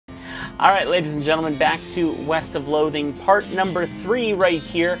All right, ladies and gentlemen, back to West of Loathing, part number 3 right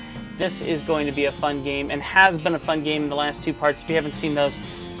here. This is going to be a fun game and has been a fun game in the last 2 parts. If you haven't seen those,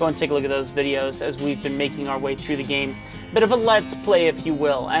 go and take a look at those videos as we've been making our way through the game. Bit of a let's play, if you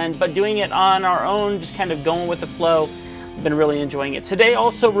will, but doing it on our own, just kind of going with the flow. I've been really enjoying it. Today,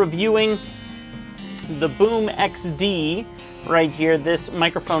 also reviewing the Boom XD right here, this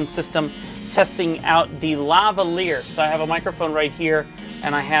microphone system, testing out the lavalier. So I have a microphone right here,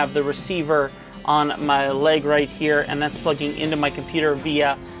 and I have the receiver on my leg right here, and that's plugging into my computer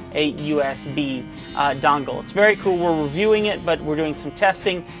via a USB dongle. It's very cool. We're reviewing it, but we're doing some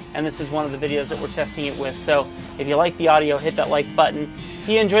testing, and this is one of the videos that we're testing it with. So if you like the audio, hit that like button. If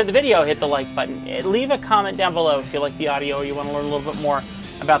you enjoyed the video, hit the like button. Leave a comment down below if you like the audio or you want to learn a little bit more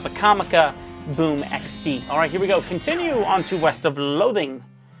about the Comica Boom XD. All right, here we go. Continue on to West of Loathing.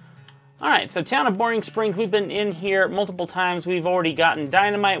 All right, so town of Boring Springs, we've been in here multiple times. We've already gotten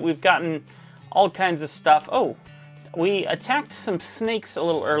dynamite. We've gotten all kinds of stuff. Oh, we attacked some snakes a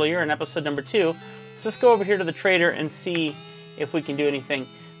little earlier in episode number 2. So let's go over here to the trader and see if we can do anything.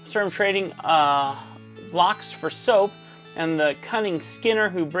 So I'm trading blocks for soap, and the cunning Skinner,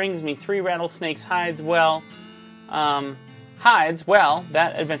 who brings me 3 rattlesnakes, hides well.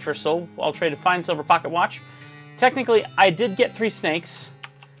 That adventurous soul. I'll trade a fine silver pocket watch. Technically, I did get 3 snakes,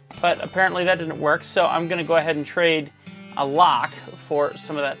 but apparently that didn't work, so I'm going to go ahead and trade a lock for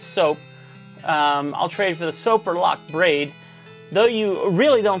some of that soap. I'll trade for the soap or lock Braid, though you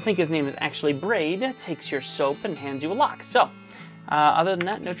really don't think his name is actually Braid. Takes your soap and hands you a lock. So, other than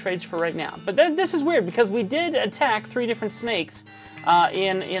that, no trades for right now. But this is weird, because we did attack 3 different snakes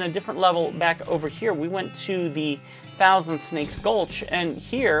in a different level back over here. We went to the Thousand Snakes Gulch, and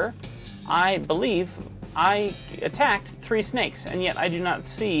here, I believe, I attacked 3 snakes, and yet I do not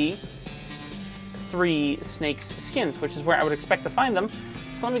see 3 snakes' skins, which is where I would expect to find them.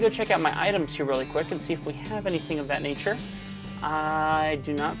 So let me go check out my items here really quick and see if we have anything of that nature. I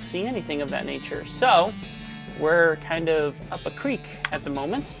do not see anything of that nature. So we're kind of up a creek at the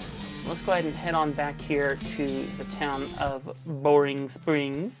moment. So let's go ahead and head on back here to the town of Boring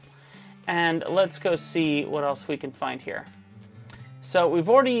Springs. And let's go see what else we can find here. So we've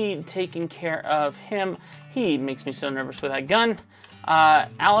already taken care of him. He makes me so nervous with that gun.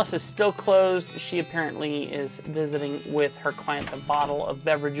 Alice is still closed. She apparently is visiting with her client a bottle of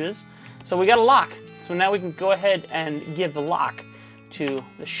beverages. So we got a lock. So now we can go ahead and give the lock to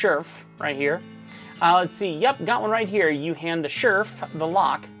the sheriff right here. Let's see. Yep, got one right here. You hand the sheriff the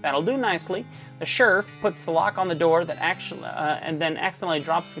lock. That'll do nicely. The sheriff puts the lock on the door that and then accidentally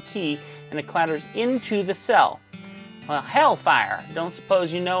drops the key, and it clatters into the cell. Well, hellfire. Don't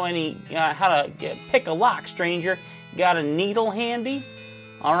suppose you know how to pick a lock, stranger. Got a needle handy?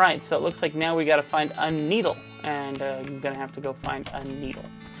 All right, so it looks like now we got to find a needle, and you're going to have to go find a needle,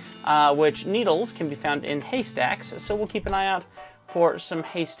 which needles can be found in haystacks, so we'll keep an eye out for some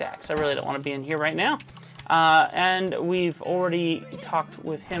haystacks. I really don't want to be in here right now, and we've already talked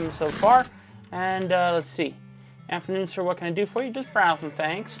with him so far, and let's see. Afternoon, sir, what can I do for you? Just browsing,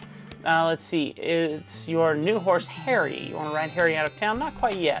 thanks. Let's see, it's your new horse, Harry. You want to ride Harry out of town? Not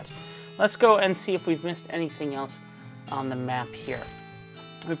quite yet. Let's go and see if we've missed anything else on the map here.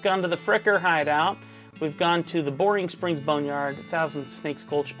 We've gone to the Fricker hideout. We've gone to the Boring Springs Boneyard, Thousand Snakes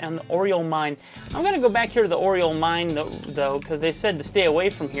Gulch, and the Oriole Mine. I'm going to go back here to the Oriole Mine, though, because they said to stay away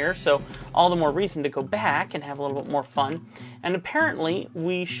from here, so all the more reason to go back and have a little bit more fun. And apparently,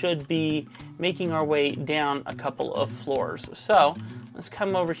 we should be making our way down a couple of floors. So, let's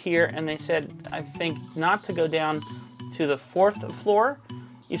come over here, and they said, I think, not to go down to the 4th floor.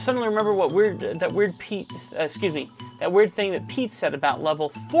 You suddenly remember what that weird thing that Pete said about level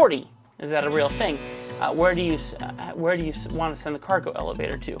 40. Is that a real thing? Where do you want to send the cargo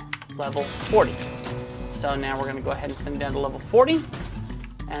elevator to? Level 40. So now we're going to go ahead and send it down to level 40,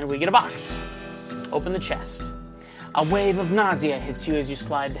 and we get a box. Open the chest. A wave of nausea hits you as you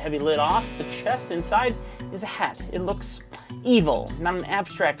slide the heavy lid off. The chest inside is a hat. It looks evil, not in an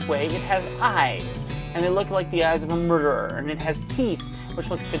abstract way. It has eyes, and they look like the eyes of a murderer, and it has teeth, which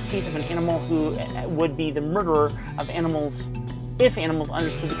look like the teeth of an animal who would be the murderer of animals if animals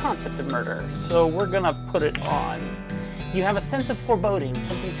understood the concept of murder. So we're gonna put it on. You have a sense of foreboding.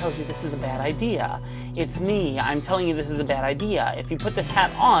 Something tells you this is a bad idea. It's me. I'm telling you this is a bad idea. If you put this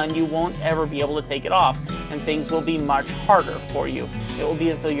hat on, you won't ever be able to take it off, and things will be much harder for you. It will be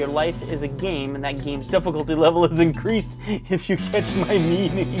as though your life is a game, and that game's difficulty level is increased if you catch my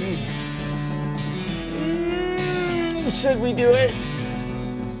meaning. Should we do it?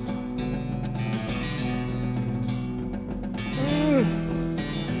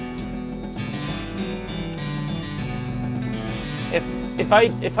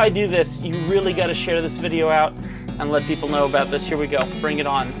 if I do this, you really got to share this video out and let people know about this. Here we go. Bring it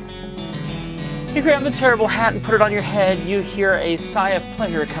on. You grab the terrible hat and put it on your head. You hear a sigh of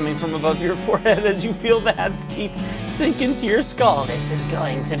pleasure coming from above your forehead as you feel the hat's teeth sink into your skull. This is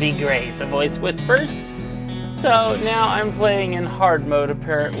going to be great, the voice whispers. So now I'm playing in hard mode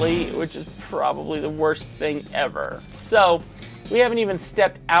apparently, which is probably the worst thing ever. So we haven't even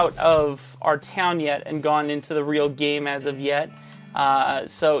stepped out of our town yet and gone into the real game as of yet.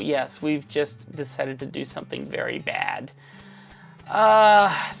 So yes, we've just decided to do something very bad.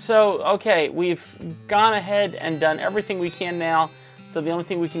 Okay, we've gone ahead and done everything we can now. So the only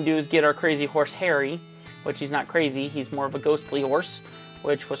thing we can do is get our crazy horse Harry, which he's not crazy, he's more of a ghostly horse,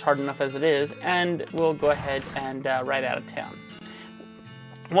 which was hard enough as it is, and we'll go ahead and ride out of town.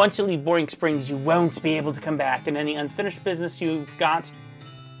 Once you leave Boring Springs, you won't be able to come back, and any unfinished business you've got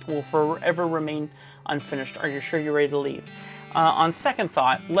will forever remain unfinished. Are you sure you're ready to leave? On second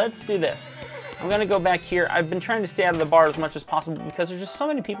thought, let's do this. I'm going to go back here. I've been trying to stay out of the bar as much as possible because there's just so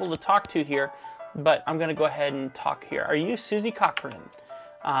many people to talk to here, but I'm going to go ahead and talk here. Are you Susie Cochran?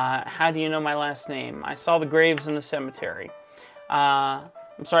 How do you know my last name? I saw the graves in the cemetery. I'm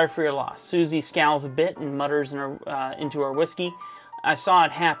sorry for your loss. Susie scowls a bit and mutters into her whiskey. I saw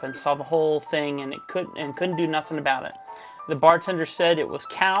it happen, saw the whole thing, and couldn't do nothing about it. The bartender said it was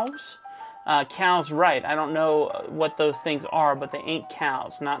cows. Cows, right. I don't know what those things are, but they ain't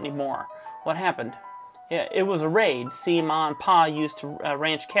cows, not anymore. What happened? Yeah, it was a raid. See, Ma and Pa used to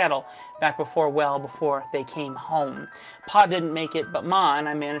ranch cattle back before they came home. Pa didn't make it, but Ma and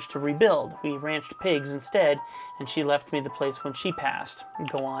I managed to rebuild. We ranched pigs instead, and she left me the place when she passed.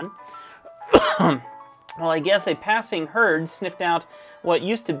 Go on. Well, I guess a passing herd sniffed out what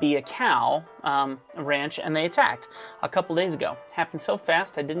used to be a cow ranch, and they attacked a couple days ago. Happened so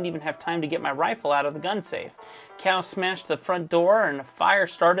fast I didn't even have time to get my rifle out of the gun safe. Cows smashed the front door, and a fire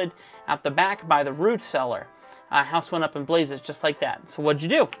started out the back by the root cellar. House went up in blazes just like that. So what'd you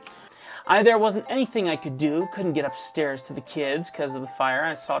do? There wasn't anything I could do. Couldn't get upstairs to the kids because of the fire.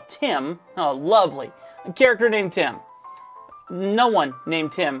 I saw Tim. Oh, lovely. A character named Tim. No one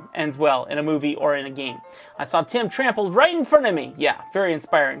named Tim ends well in a movie or in a game. I saw Tim trampled right in front of me. Yeah, very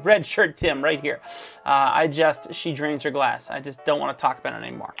inspiring. Red shirt Tim right here. She drains her glass. I just don't want to talk about it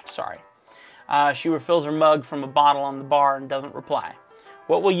anymore. Sorry. She refills her mug from a bottle on the bar and doesn't reply.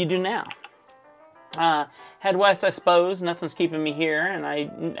 What will you do now? Head west, I suppose. Nothing's keeping me here, and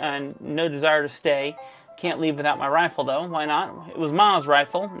I no desire to stay. Can't leave without my rifle, though. Why not? It was Ma's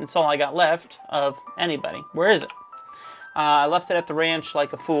rifle. It's all I got left of anybody. Where is it? I left it at the ranch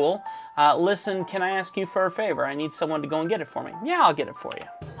like a fool. Listen, can I ask you for a favor? I need someone to go and get it for me. Yeah, I'll get it for you.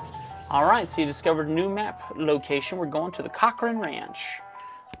 All right, so you discovered a new map location. We're going to the Cochran Ranch,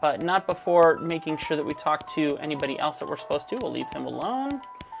 but not before making sure that we talk to anybody else that we're supposed to. We'll leave him alone.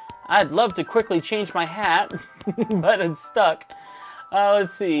 I'd love to quickly change my hat, but it's stuck.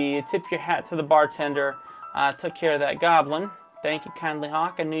 Let's see. Tip your hat to the bartender. Took care of that goblin. Thank you kindly,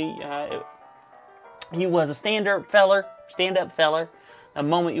 Hawk. I knew he was a stand-up feller. The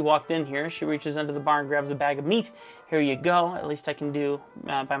moment you walked in here, she reaches under the bar and grabs a bag of meat. Here you go. At least I can do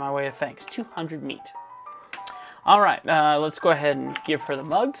by my way of thanks. 200 meat. All right, let's go ahead and give her the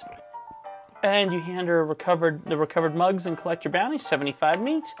mugs. And you hand her the recovered mugs and collect your bounty. 75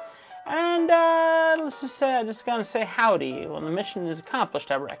 meat. And let's just say, I'm just gonna say howdy. Well, the mission is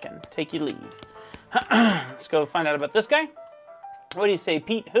accomplished, I reckon. Take your leave. Let's go find out about this guy. What do you say,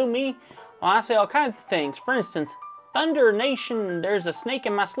 Pete? Who, me? Well, I say all kinds of things. For instance, Thunder Nation, there's a snake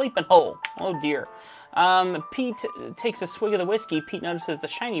in my sleeping hole. Oh dear. Pete takes a swig of the whiskey. Pete notices the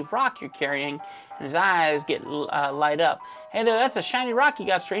shiny rock you're carrying, and his eyes get light up. Hey there, that's a shiny rock you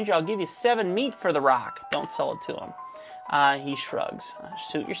got, stranger. I'll give you 7 meat for the rock. Don't sell it to him. He shrugs.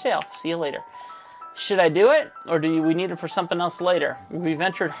 Suit yourself. See you later. Should I do it, or do we need it for something else later? We've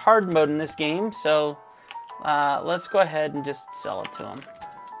entered hard mode in this game, so let's go ahead and just sell it to him.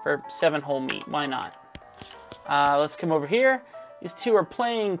 For 7 whole meat, why not? Let's come over here. These two are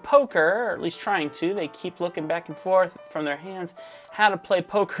playing poker, or at least trying to. They keep looking back and forth from their hands. How to play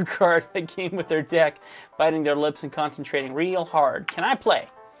poker card, a game with their deck, biting their lips and concentrating real hard. Can I play?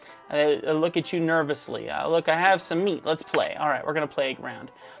 Look at you nervously. Look, I have some meat. Let's play. All right, we're going to play a round.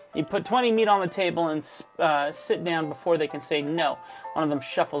 You put 20 meat on the table and sit down before they can say no. One of them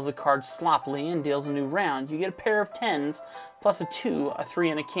shuffles the cards sloppily and deals a new round. You get a pair of 10s, plus a 2, a 3,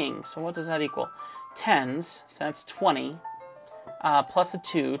 and a king. So what does that equal? 10s, so that's 20, plus a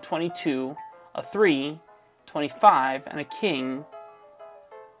 2, 22, a 3, 25, and a king.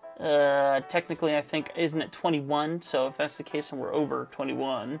 Technically, I think, isn't it 21? So if that's the case and we're over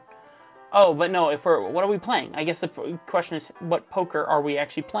 21, Oh, but no, what are we playing? I guess the question is, what poker are we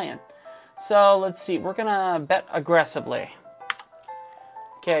actually playing? So, let's see. We're going to bet aggressively.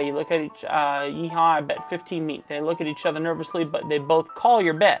 Okay, you look at each... yeehaw, I bet 15 meat. They look at each other nervously, but they both call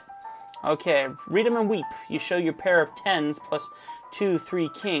your bet. Okay, read them and weep. You show your pair of 10s plus 2, 3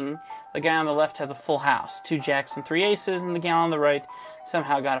 king. The guy on the left has a full house. 2 jacks and 3 aces, and the guy on the right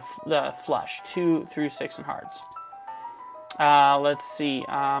somehow got a flush. 2 through 6 and hearts. Let's see.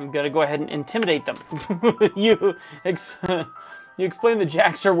 I'm going to go ahead and intimidate them. You explain the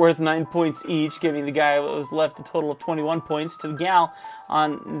jacks are worth 9 points each, giving the guy who was left a total of 21 points. To the gal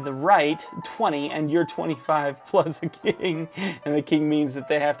on the right, 20, and you're 25 plus a king. And the king means that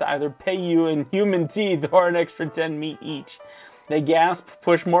they have to either pay you in human teeth or an extra 10 meat each. They gasp,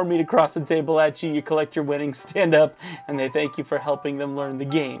 push more meat across the table at you, you collect your winnings, stand up, and they thank you for helping them learn the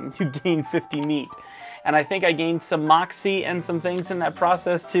game. You gain 50 meat. And I think I gained some moxie and some things in that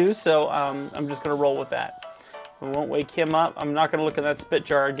process too, so I'm just going to roll with that. We won't wake him up. I'm not going to look at that spit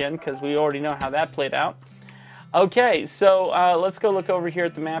jar again because we already know how that played out. Okay, so let's go look over here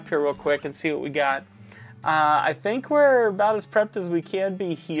at the map here real quick and see what we got. I think we're about as prepped as we can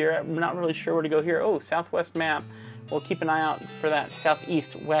be here. I'm not really sure where to go here. Oh, southwest map. We'll keep an eye out for that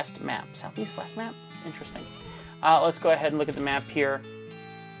southeast-west map. Southeast-west map? Interesting. Let's go ahead and look at the map here.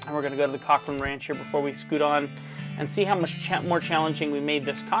 And we're going to go to the Cochrane Ranch here before we scoot on and see how much more challenging we made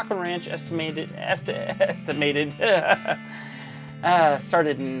this. Cochrane Ranch estimated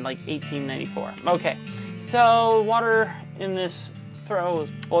started in like 1894. Okay, so water in this throw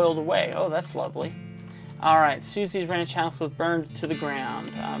is boiled away. Oh, that's lovely. All right, Susie's ranch house was burned to the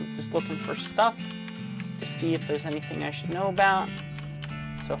ground. I'm just looking for stuff to see if there's anything I should know about.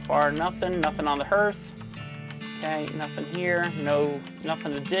 So far, nothing on the hearth. Okay, nothing here,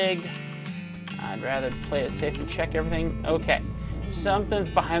 nothing to dig. I'd rather play it safe and check everything. Okay,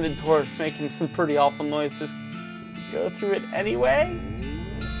 something's behind the door. It's making some pretty awful noises. Go through it anyway.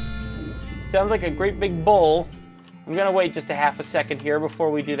 Sounds like a great big bowl. I'm gonna wait just a half a second here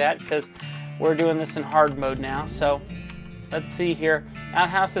before we do that because we're doing this in hard mode now. So let's see here.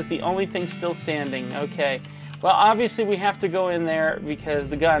 Outhouse is the only thing still standing. Okay. Well, obviously we have to go in there because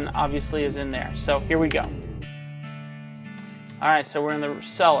the gun obviously is in there. So here we go. All right, so we're in the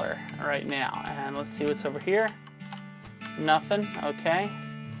cellar right now. And let's see what's over here. Nothing. Okay.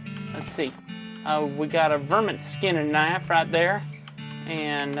 Let's see. We got a vermin skin and knife right there.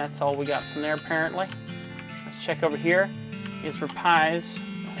 And that's all we got from there apparently. Let's check over here. These were pies.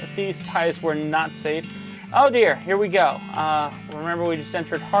 If these pies were not safe. Oh dear, here we go. Remember we just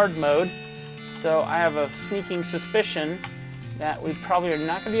entered hard mode, so I have a sneaking suspicion that we probably are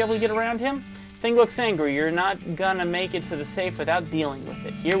not going to be able to get around him. Thing looks angry. You're not going to make it to the safe without dealing with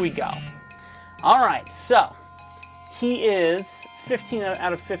it. Here we go. Alright, so he is 15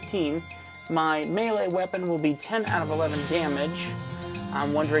 out of 15. My melee weapon will be 10 out of 11 damage.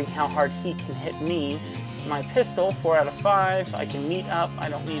 I'm wondering how hard he can hit me. My pistol, 4 out of 5. I can meet up. I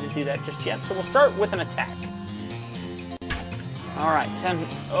don't need to do that just yet. So we'll start with an attack. Alright, 10.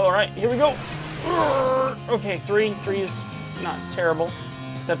 Alright, here we go. Okay, 3. 3 is not terrible.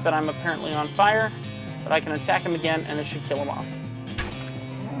 Except that I'm apparently on fire. But I can attack him again and it should kill him off.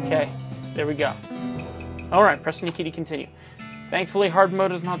 Okay, there we go. Alright, press any key to continue. Thankfully, hard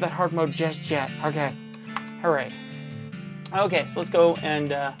mode is not that hard mode just yet. Okay, hooray. Okay, so let's go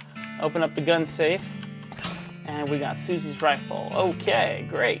and open up the gun safe. And we got Susie's rifle. Okay,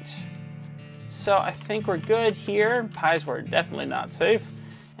 great. So I think we're good here. Pies were definitely not safe.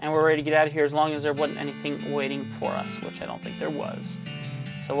 And we're ready to get out of here as long as there wasn't anything waiting for us, which I don't think there was.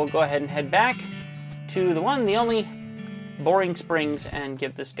 So we'll go ahead and head back to the one, the only Boring Springs and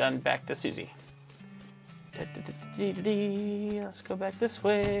give this gun back to Susie. Let's go back this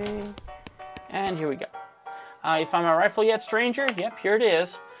way. And here we go. You find my rifle yet, stranger? Yep, here it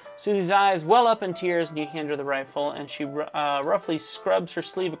is. Susie's eyes well up in tears, and you hand her the rifle, and she roughly scrubs her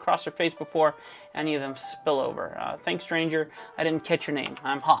sleeve across her face before any of them spill over. Thanks, stranger. I didn't catch your name.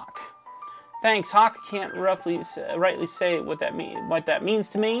 I'm Hawk. Thanks, Hawk. Can't rightly say what that means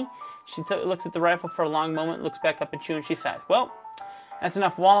to me. She looks at the rifle for a long moment, looks back up at you, and she sighs. Well, that's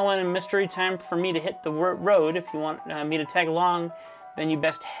enough wallowing in mystery. Time for me to hit the road. If you want me to tag along, then you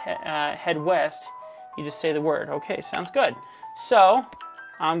best head west. You just say the word. Okay, sounds good. So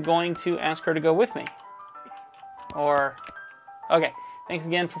I'm going to ask her to go with me. Okay. Thanks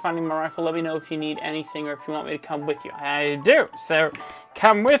again for finding my rifle. Let me know if you need anything or if you want me to come with you. I do. So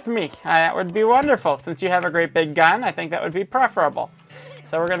come with me. That would be wonderful. Since you have a great big gun, I think that would be preferable.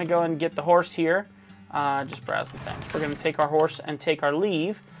 So we're going to go and get the horse here. Just browsing things. We're going to take our horse and take our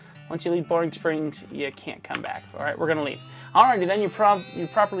leave. Once you leave Boring Springs, you can't come back. All right, we're going to leave. Alrighty, then you're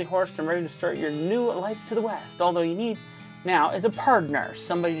properly horsed and ready to start your new life to the west. Although you need now is a partner,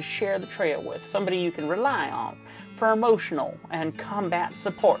 somebody to share the trail with, somebody you can rely on for emotional and combat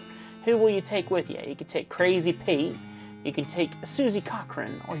support. Who will you take with you? You can take Crazy Pete, you can take Susie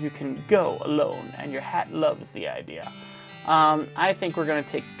Cochran, or you can go alone, and your hat loves the idea. I think we're going to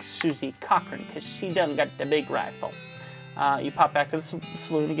take Susie Cochran, because she done got the big rifle. You pop back to the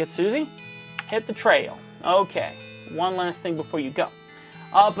saloon to get Susie, hit the trail. Okay, one last thing before you go.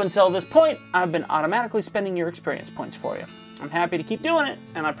 Up until this point, I've been automatically spending your experience points for you. I'm happy to keep doing it,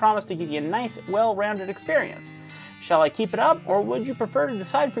 and I promise to give you a nice, well-rounded experience. Shall I keep it up, or would you prefer to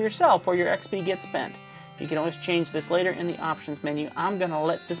decide for yourself where your XP gets spent? You can always change this later in the options menu. I'm going to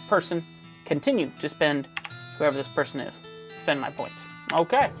let this person continue to spend, whoever this person is, spend my points.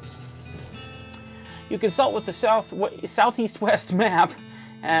 Okay. You consult with the southeast-west map,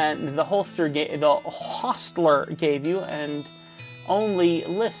 and the hostler gave you, and only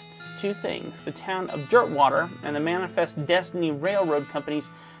lists two things: the town of Dirtwater and the Manifest Destiny Railroad Company's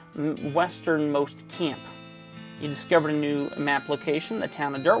westernmost camp. You discovered a new map location, the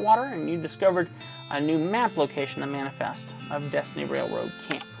town of Dirtwater, and you discovered a new map location, the Manifest of Destiny Railroad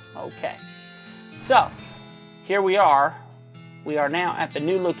Camp. Okay, so here we are. We are now at the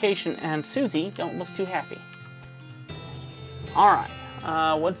new location, and Susie, don't look too happy. All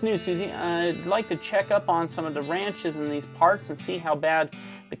right, what's new, Susie? I'd like to check up on some of the ranches in these parts and see how bad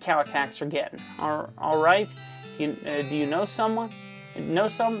the cow attacks are getting. All right, do you know someone? Know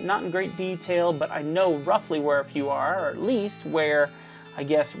some, not in great detail, but I know roughly where a few are, or at least where I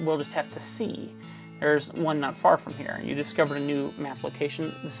guess we'll just have to see. There's one not far from here. You discovered a new map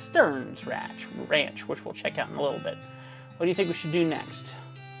location, the Stearns Ranch, which we'll check out in a little bit. What do you think we should do next?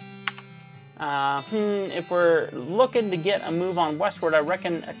 If we're looking to get a move on westward, I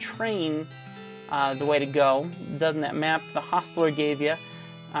reckon a train the way to go. Doesn't that map the hostler gave you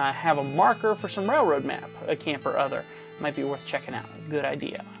have a marker for some railroad map, a camp or other? Might be worth checking out. Good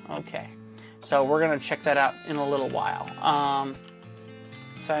idea. Okay, so we're gonna check that out in a little while.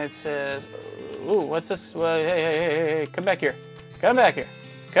 Side says, ooh, what's this? Well, hey, come back here. Come back here.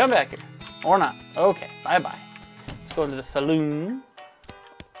 Come back here. Or not. Okay, bye-bye. Let's go into the saloon.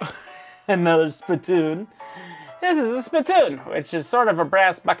 Another spittoon. This is a spittoon, which is sort of a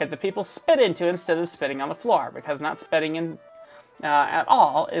brass bucket that people spit into instead of spitting on the floor, because not spitting in at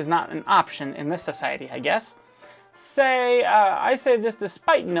all is not an option in this society, I guess. I say this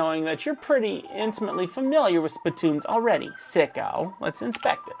despite knowing that you're pretty intimately familiar with spittoons already, sicko. Let's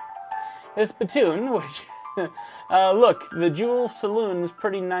inspect it. This spittoon, which, look, the Jewel Saloon is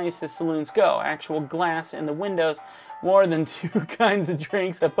pretty nice as saloons go. Actual glass in the windows, more than 2 kinds of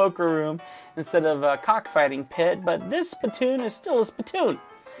drinks, a poker room instead of a cockfighting pit, but this spittoon is still a spittoon.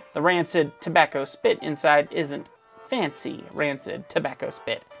 The rancid tobacco spit inside isn't fancy rancid tobacco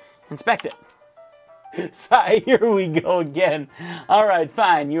spit. Inspect it. Sigh, here we go again. Alright,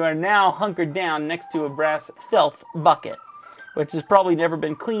 fine. You are now hunkered down next to a brass filth bucket, which has probably never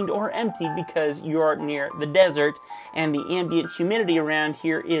been cleaned or emptied because you're near the desert and the ambient humidity around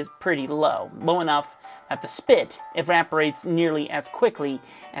here is pretty low. Low enough that the spit evaporates nearly as quickly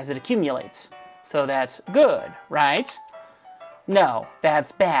as it accumulates. So that's good, right? No,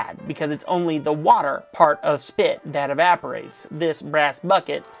 that's bad, because it's only the water part of spit that evaporates. This brass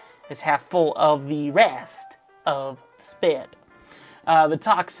bucket is half full of the rest of spit. The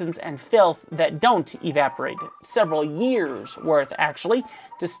toxins and filth that don't evaporate, several years worth actually,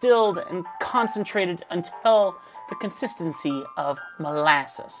 distilled and concentrated until the consistency of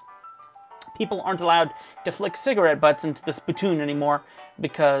molasses. People aren't allowed to flick cigarette butts into the spittoon anymore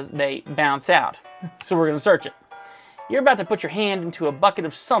because they bounce out. So we're going to search it. You're about to put your hand into a bucket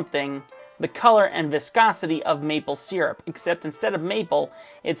of something the color and viscosity of maple syrup, except instead of maple,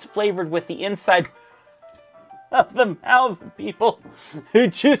 it's flavored with the inside of the mouths of people who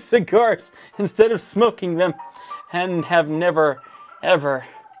chew cigars instead of smoking them and have never, ever,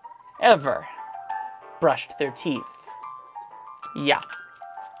 ever brushed their teeth. Yeah.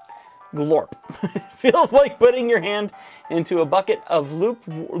 Glorp. Feels like putting your hand into a bucket of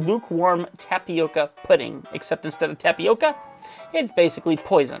lukewarm tapioca pudding, except instead of tapioca, it's basically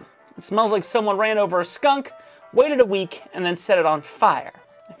poison. It smells like someone ran over a skunk, waited a week, and then set it on fire.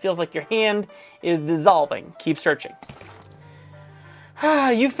 It feels like your hand is dissolving. Keep searching.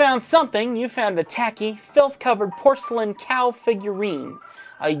 You found something. You found a tacky, filth-covered porcelain cow figurine.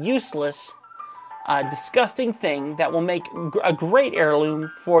 A useless, disgusting thing that will make a great heirloom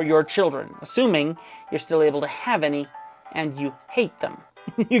for your children, assuming you're still able to have any, and you hate them.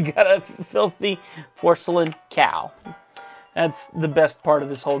 You got a filthy porcelain cow. That's the best part of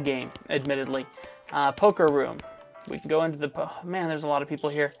this whole game, admittedly. Poker room. We can go into the... Man, there's a lot of people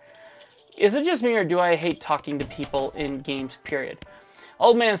here. Is it just me, or do I hate talking to people in games, period?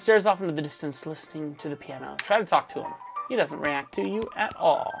 Old man stares off into the distance, listening to the piano. Try to talk to him. He doesn't react to you at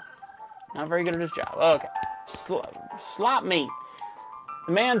all. Not very good at his job. Okay. Slop meat.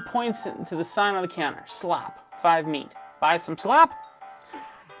 The man points to the sign on the counter. Slop. 5 meat. Buy some slop?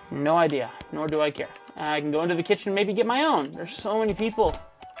 No idea. Nor do I care. I can go into the kitchen and maybe get my own. There's so many people.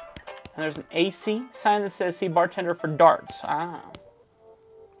 And there's an AC sign that says, see bartender for darts. Ah.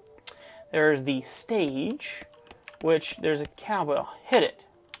 There's the stage, which there's a cowbell. Hit it.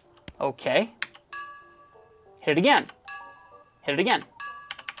 Okay. Hit it again. Hit it again.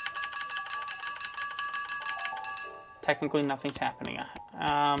 Technically, nothing's happening.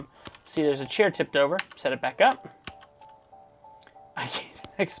 See, there's a chair tipped over. Set it back up. I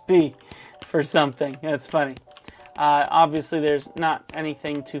get XP for something. That's funny. Obviously, there's not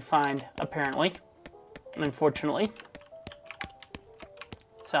anything to find, apparently. Unfortunately.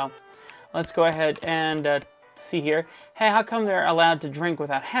 So, let's go ahead and see here. Hey, how come they're allowed to drink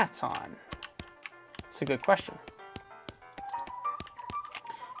without hats on? It's a good question.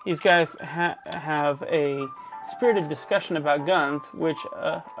 These guys have a spirited discussion about guns, which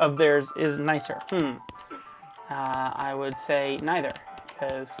of theirs is nicer? I would say neither,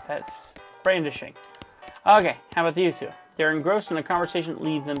 because that's brandishing. Okay, how about you two? They're engrossed in a conversation,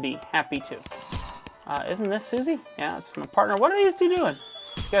 leave them be. Happy to. Isn't this Susie? Yeah, it's my partner. What are these two doing?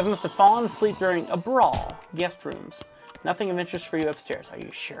 You guys must have fallen asleep during a brawl. Guest rooms. Nothing of interest for you upstairs. Are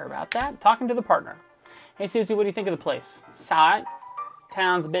you sure about that? Talking to the partner. Hey, Susie, what do you think of the place? Side.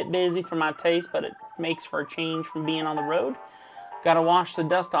 Town's a bit busy for my taste, but it makes for a change from being on the road. Gotta wash the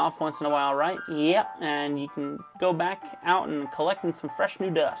dust off once in a while, right? Yep, and you can go back out and collecting some fresh new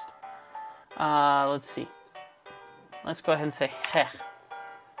dust. Let's see. Let's go ahead and say, heh.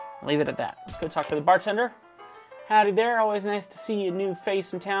 Leave it at that. Let's go talk to the bartender. Howdy there, always nice to see a new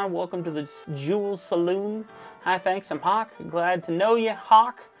face in town. Welcome to the Jewels Saloon. Hi, thanks, I'm Hawk. Glad to know you,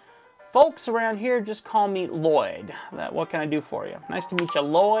 Hawk. Folks around here just call me Lloyd. What can I do for you? Nice to meet you,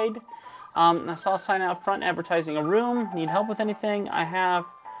 Lloyd. I saw a sign out front advertising a room. Need help with anything? I'll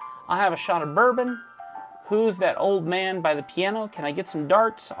have a shot of bourbon. Who's that old man by the piano? Can I get some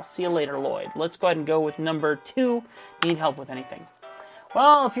darts? I'll see you later, Lloyd. Let's go ahead and go with number 2. Need help with anything?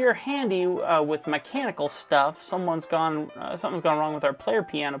 Well, if you're handy with mechanical stuff, something's gone wrong with our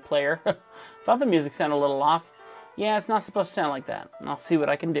piano player. Thought the music sounded a little off. Yeah, it's not supposed to sound like that. I'll see what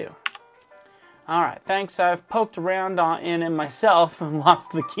I can do. Alright, thanks. I've poked around in it myself and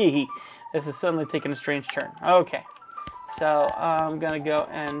lost the key. This is suddenly taking a strange turn. Okay, so I'm going to go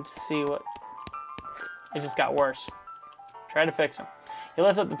and see what... It just got worse. Try to fix him. He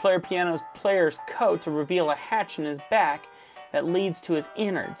lifts up the player's coat to reveal a hatch in his back that leads to his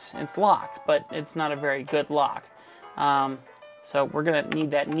innards. It's locked, but it's not a very good lock. So we're going to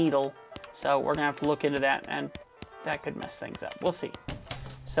need that needle. So we're going to have to look into that, and that could mess things up. We'll see.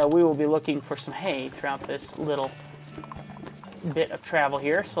 So we will be looking for some hay throughout this little bit of travel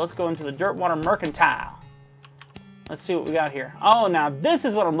here. So let's go into the Dirtwater Mercantile. Let's see what we got here. Oh, now this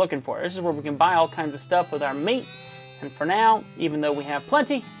is what I'm looking for. This is where we can buy all kinds of stuff with our mate. And for now, even though we have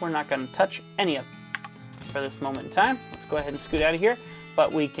plenty, we're not going to touch any of it for this moment in time. Let's go ahead and scoot out of here.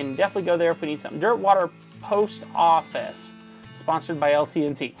 But we can definitely go there if we need something. Dirtwater Post Office, sponsored by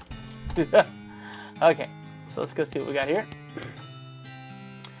LT&T. Okay, so let's go see what we got here.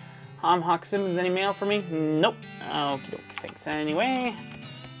 Hawk Simmons, any mail for me? Nope. Okie dokie, thanks. Anyway,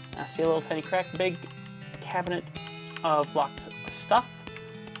 I see a little tiny crack, big cabinet of locked stuff.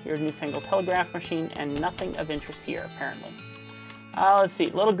 Here's a newfangled telegraph machine, and nothing of interest here, apparently. Let's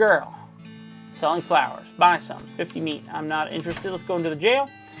see, little girl, selling flowers. Buy some, 50 meat. I'm not interested. Let's go into the jail.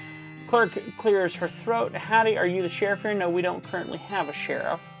 Clerk clears her throat. Howdy, are you the sheriff here? No, we don't currently have a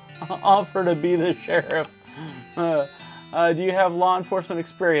sheriff. Offer to be the sheriff. Do you have law enforcement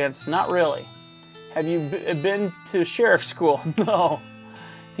experience? Not really. Have you been to sheriff school? No.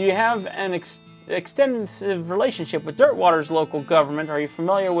 Do you have an extensive relationship with Dirtwater's local government? Are you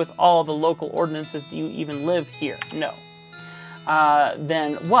familiar with all the local ordinances? Do you even live here? No.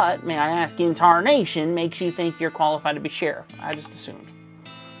 Then what, may I ask, in tarnation makes you think you're qualified to be sheriff? I just assumed.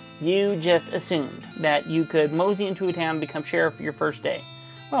 You just assumed that you could mosey into a town and become sheriff your first day.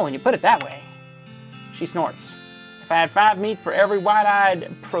 Well, when you put it that way. She snorts. If I had 5 meat for every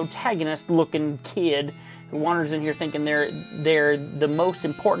wide-eyed protagonist-looking kid who wanders in here thinking they're the most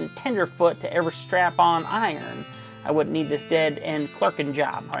important tenderfoot to ever strap on iron, I wouldn't need this dead-end clerking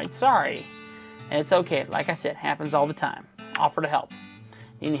job. All right, sorry. And it's okay. Like I said, happens all the time. Offer to help.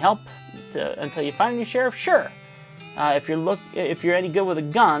 Need any help until you find a new sheriff? Sure. If you're any good with a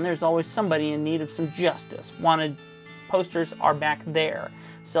gun, there's always somebody in need of some justice. Wanted posters are back there.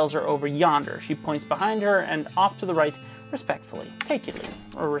 Cells are over yonder. She points behind her and off to the right, respectfully, takingly,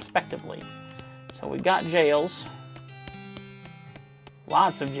 or respectively. So we got jails.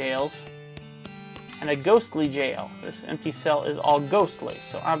 Lots of jails. And a ghostly jail. This empty cell is all ghostly,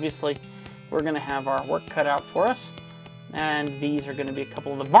 so obviously we're going to have our work cut out for us. And these are going to be a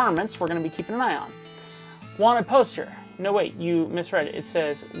couple of the varmints we're going to be keeping an eye on. Wanted poster. No, wait, you misread it. It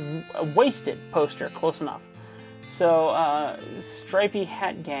says a wasted poster. Close enough. So, Stripey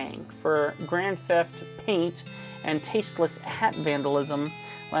Hat Gang for grand theft, paint, and tasteless hat vandalism,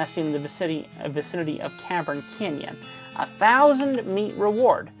 last seen in the vicinity of Cavern Canyon. 1,000 meat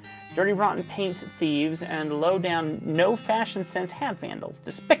reward. Dirty, rotten paint thieves and low-down, no fashion sense hat vandals.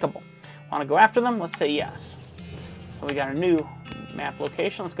 Despicable. Want to go after them? Let's say yes. So we got a new map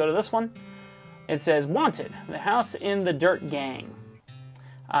location. Let's go to this one. It says, Wanted, the House in the Dirt Gang.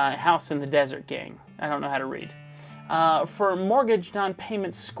 House in the Desert Gang. I don't know how to read. For mortgage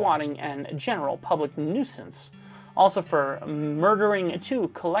non-payment, squatting, and general public nuisance. Also for murdering 2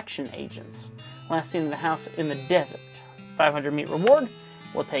 collection agents. Last seen in the house in the desert. 500 meat reward.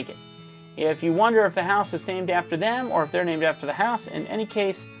 We'll take it. If you wonder if the house is named after them or if they're named after the house, in any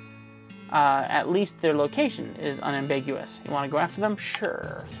case, at least their location is unambiguous. You want to go after them?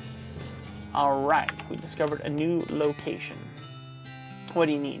 Sure. Alright, we discovered a new location. What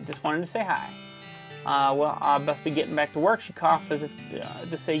do you need? Just wanted to say hi. Well, I must be getting back to work. She coughs as if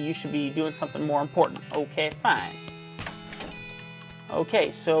to say you should be doing something more important. Okay, fine.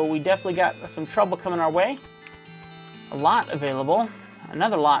 Okay, so we definitely got some trouble coming our way. A lot available.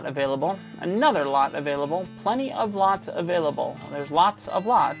 Another lot available. Another lot available. Plenty of lots available. There's lots of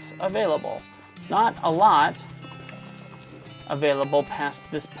lots available. Not a lot available past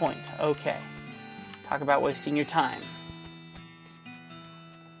this point. Okay. Talk about wasting your time.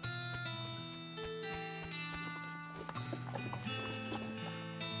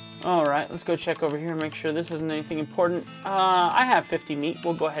 Alright, let's go check over here and make sure this isn't anything important. I have 50 meat.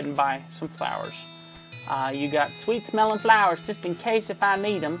 We'll go ahead and buy some flowers. You got sweet smelling flowers just in case if I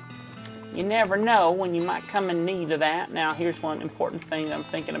need them. You never know when you might come in need of that. Now here's one important thing that I'm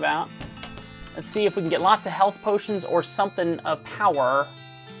thinking about. Let's see if we can get lots of health potions or something of power.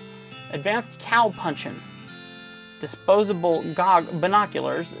 Advanced cow punching. Disposable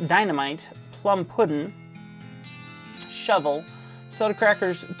binoculars. Dynamite. Plum pudding. Shovel. Soda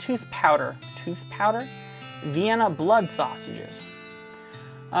crackers. Tooth powder. Tooth powder? Vienna blood sausages.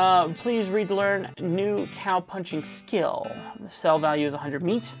 Please read to learn new cow punching skill. The sell value is 100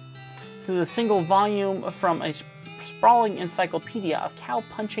 meat. This is a single volume from a sprawling encyclopedia of cow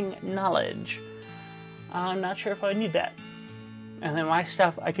punching knowledge. I'm not sure if I need that. And then my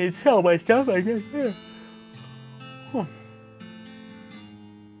stuff, I can sell my stuff, I guess. Yeah.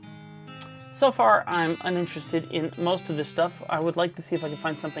 So far, I'm uninterested in most of this stuff. I would like to see if I can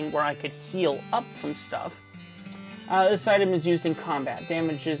find something where I could heal up from stuff. This item is used in combat,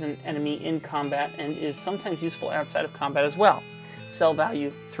 damages an enemy in combat, and is sometimes useful outside of combat as well. Sell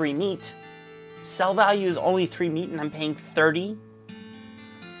value, 3 meat. Sell value is only 3 meat and I'm paying 30.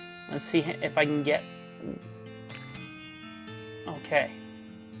 Let's see if I can get... Okay.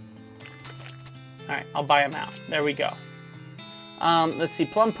 Alright, I'll buy them out. There we go. Let's see,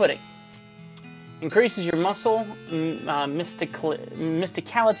 plum pudding. Increases your muscle,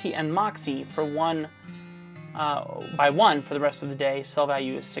 mysticality, and moxie for by 1 for the rest of the day. Sell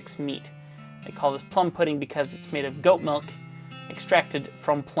value is 6 meat. They call this plum pudding because it's made of goat milk extracted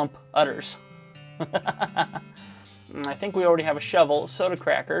from plump udders. I think we already have a shovel. Soda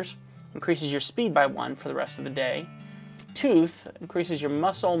crackers increases your speed by 1 for the rest of the day. Tooth increases your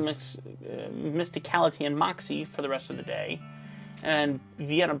muscle, mysticality, and moxie for the rest of the day. And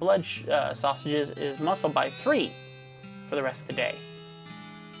Vienna blood sausages is muscle by 3 for the rest of the day.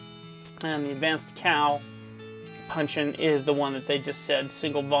 And the advanced cow punching is the one that they just said,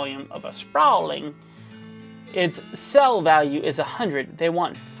 single volume of a sprawling. Its sell value is 100. They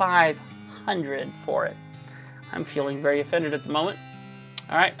want 500 for it. I'm feeling very offended at the moment.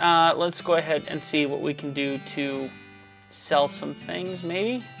 Alright, let's go ahead and see what we can do to sell some things,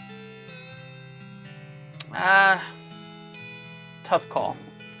 maybe. Tough call.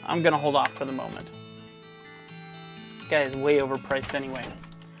 I'm gonna hold off for the moment. This guy is way overpriced anyway.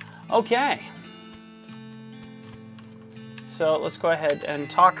 Okay. So let's go ahead and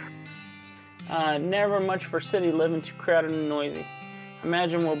talk. Never much for city living, too crowded and noisy.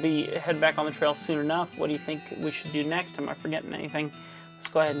 Imagine we'll be head back on the trail soon enough. What do you think we should do next? Am I forgetting anything? Let's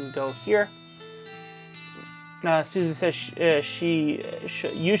go ahead and go here. Susie says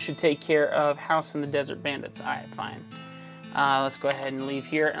you should take care of House in the Desert Bandits. All right, fine. Let's go ahead and leave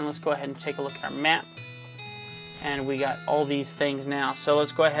here, and let's go ahead and take a look at our map. And we got all these things now. So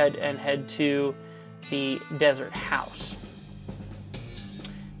let's go ahead and head to the desert house.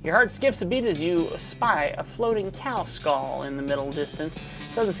 Your heart skips a beat as you spy a floating cow skull in the middle distance.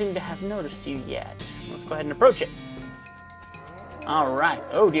 Doesn't seem to have noticed you yet. Let's go ahead and approach it. All right.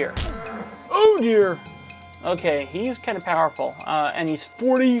 Oh dear. Oh dear. Okay, he's kind of powerful, and he's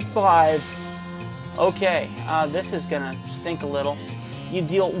 45. Okay, this is gonna stink a little. You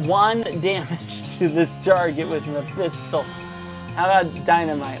deal 1 damage to this target with the pistol. How about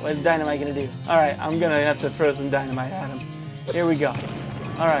dynamite? What's dynamite gonna do? All right, I'm gonna have to throw some dynamite at him. Here we go.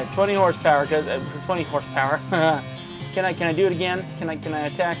 All right, 20 horsepower. 20 horsepower. Can I do it again? Can I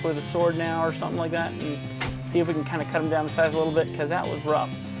attack with a sword now or something like that, and see if we can kind of cut him down the size a little bit, because that was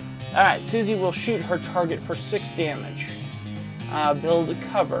rough. All right, Susie will shoot her target for 6 damage. Build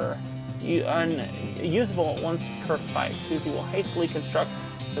cover. Usable once per fight. Susie will hastily construct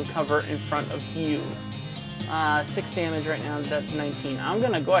some cover in front of you. 6 damage right now, that's 19. I'm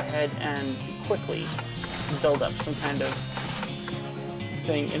gonna go ahead and quickly build up some kind of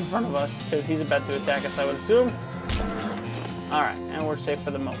thing in front of us, because he's about to attack us, I would assume. All right, and we're safe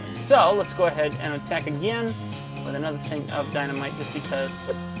for the moment. So let's go ahead and attack again with another thing of dynamite, just because.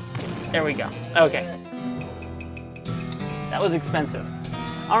 There we go. Okay. That was expensive.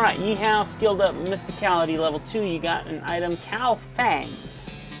 All right, Yeehaw skilled up Mysticality level 2. You got an item, Cow Fangs.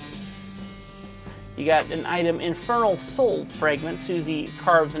 You got an item, Infernal Soul Fragment. Susie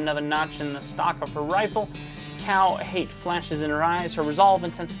carves another notch in the stock of her rifle. Cow hate flashes in her eyes. Her resolve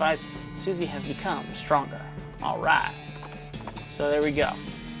intensifies. Susie has become stronger. All right. So there we go.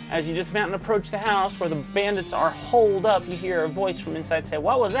 As you dismount and approach the house where the bandits are holed up, you hear a voice from inside say,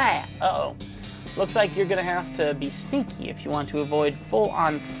 "What was that?" Uh-oh. Looks like you're gonna have to be sneaky if you want to avoid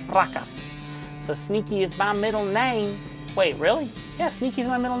full-on fracas. So sneaky is my middle name. Wait, really? Yeah, sneaky is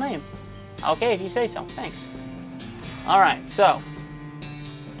my middle name. Okay, if you say so, thanks. All right, so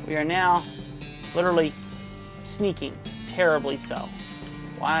we are now literally sneaking, terribly so.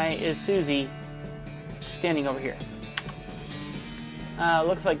 Why is Susie standing over here?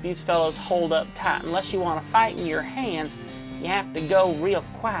 Looks like these fellows hold up tight. Unless you want to fight in your hands, you have to go real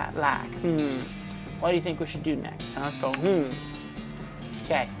quiet like. What do you think we should do next? Let's go,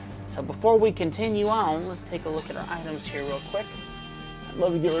 Okay, so before we continue on, let's take a look at our items here real quick. I'd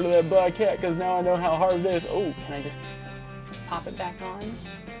love to get rid of that black cat, because now I know how hard it is. Oh, can I just pop it back on?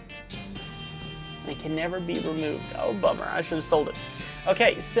 It can never be removed. Oh, bummer. I should have sold it.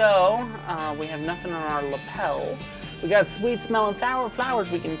 Okay, so we have nothing on our lapel. We got sweet smelling flowers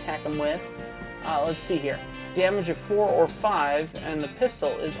we can attack them with. Let's see here. Damage of 4 or 5, and the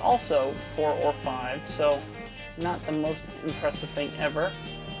pistol is also 4 or 5, so not the most impressive thing ever.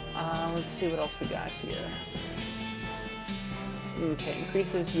 Let's see what else we got here. Okay,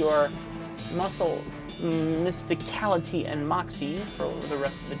 increases your muscle mysticality and moxie for the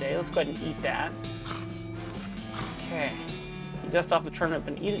rest of the day. Let's go ahead and eat that. Okay, you dust off the turnip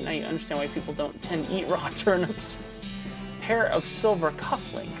and eat it. Now you understand why people don't tend to eat raw turnips. Pair of silver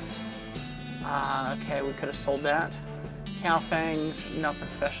cufflinks. Okay, we could have sold that. Cow fangs, nothing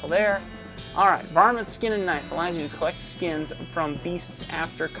special there. Alright, varmint skin and knife allows you to collect skins from beasts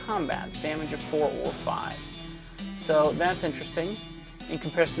after combat. It's damage of 4 or 5. So that's interesting. In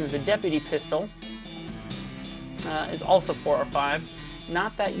comparison to the deputy pistol, is also 4 or 5.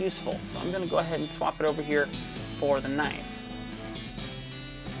 Not that useful, so I'm going to go ahead and swap it over here for the knife.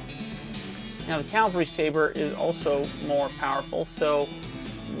 Now the cavalry saber is also more powerful, so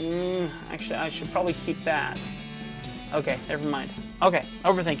actually I should probably keep that. Okay, never mind. Okay,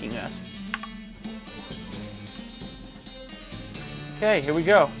 overthinking this. Okay, here we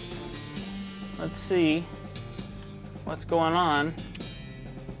go. Let's see what's going on.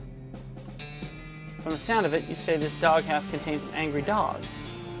 From the sound of it, you say this doghouse contains an angry dog.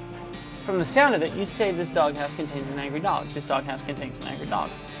 From the sound of it, you say this doghouse contains an angry dog. This doghouse contains an angry dog.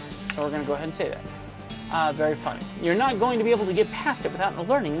 So we're going to go ahead and say that. Very funny. You're not going to be able to get past it without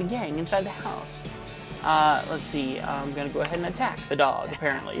alerting the gang inside the house. Let's see. I'm going to go ahead and attack the dog,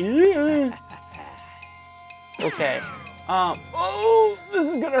 apparently. Okay. Oh, this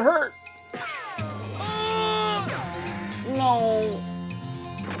is going to hurt. No.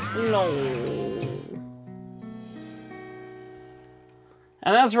 No.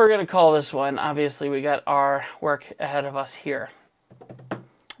 And that's what we're going to call this one. Obviously, we got our work ahead of us here.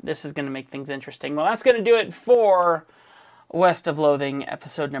 This is going to make things interesting. Well, that's going to do it for West of Loathing,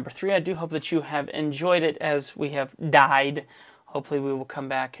 episode number 3. I do hope that you have enjoyed it as we have died. Hopefully we will come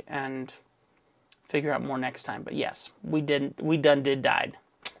back and figure out more next time. But yes, we died.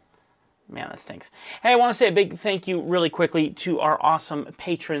 Man, that stinks. Hey, I want to say a big thank you really quickly to our awesome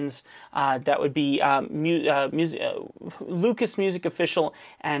patrons. That would be Lucas Music Official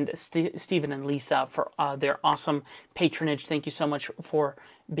and Stephen and Lisa for their awesome patronage. Thank you so much for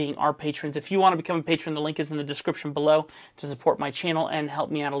being our patrons. If you want to become a patron, the link is in the description below to support my channel and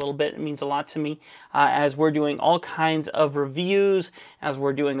help me out a little bit. It means a lot to me as we're doing all kinds of reviews, as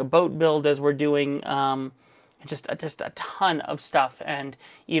we're doing a boat build, as we're doing... just a ton of stuff, and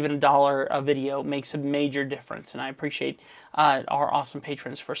even $1 a video makes a major difference, and I appreciate our awesome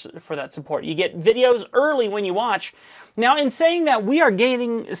patrons for that support. You get videos early when you watch. Now, in saying that, we are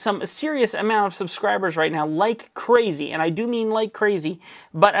gaining some serious amount of subscribers right now, like crazy, and I do mean like crazy,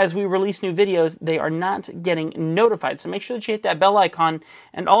 but as we release new videos, they are not getting notified, so make sure that you hit that bell icon,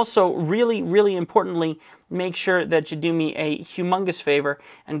 and also, really, really importantly, make sure that you do me a humongous favor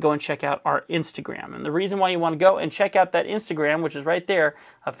and go and check out our Instagram. And the reason why you want to go and check out that Instagram, which is right there,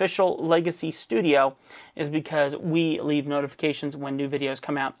 Official Legacy Studio, is because we leave notifications when new videos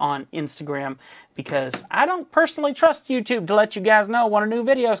come out on Instagram, because I don't personally trust YouTube to let you guys know when a new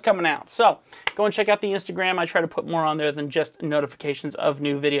video is coming out. So go and check out the Instagram. I try to put more on there than just notifications of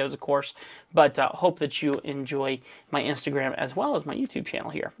new videos, of course, but hope that you enjoy my Instagram as well as my YouTube channel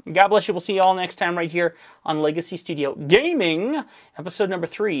here. God bless you. We'll see you all next time right here on Legacy Studio Gaming, episode number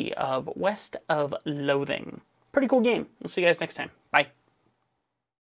 3 of West of Loating. Pretty cool game. We'll see you guys next time. Bye.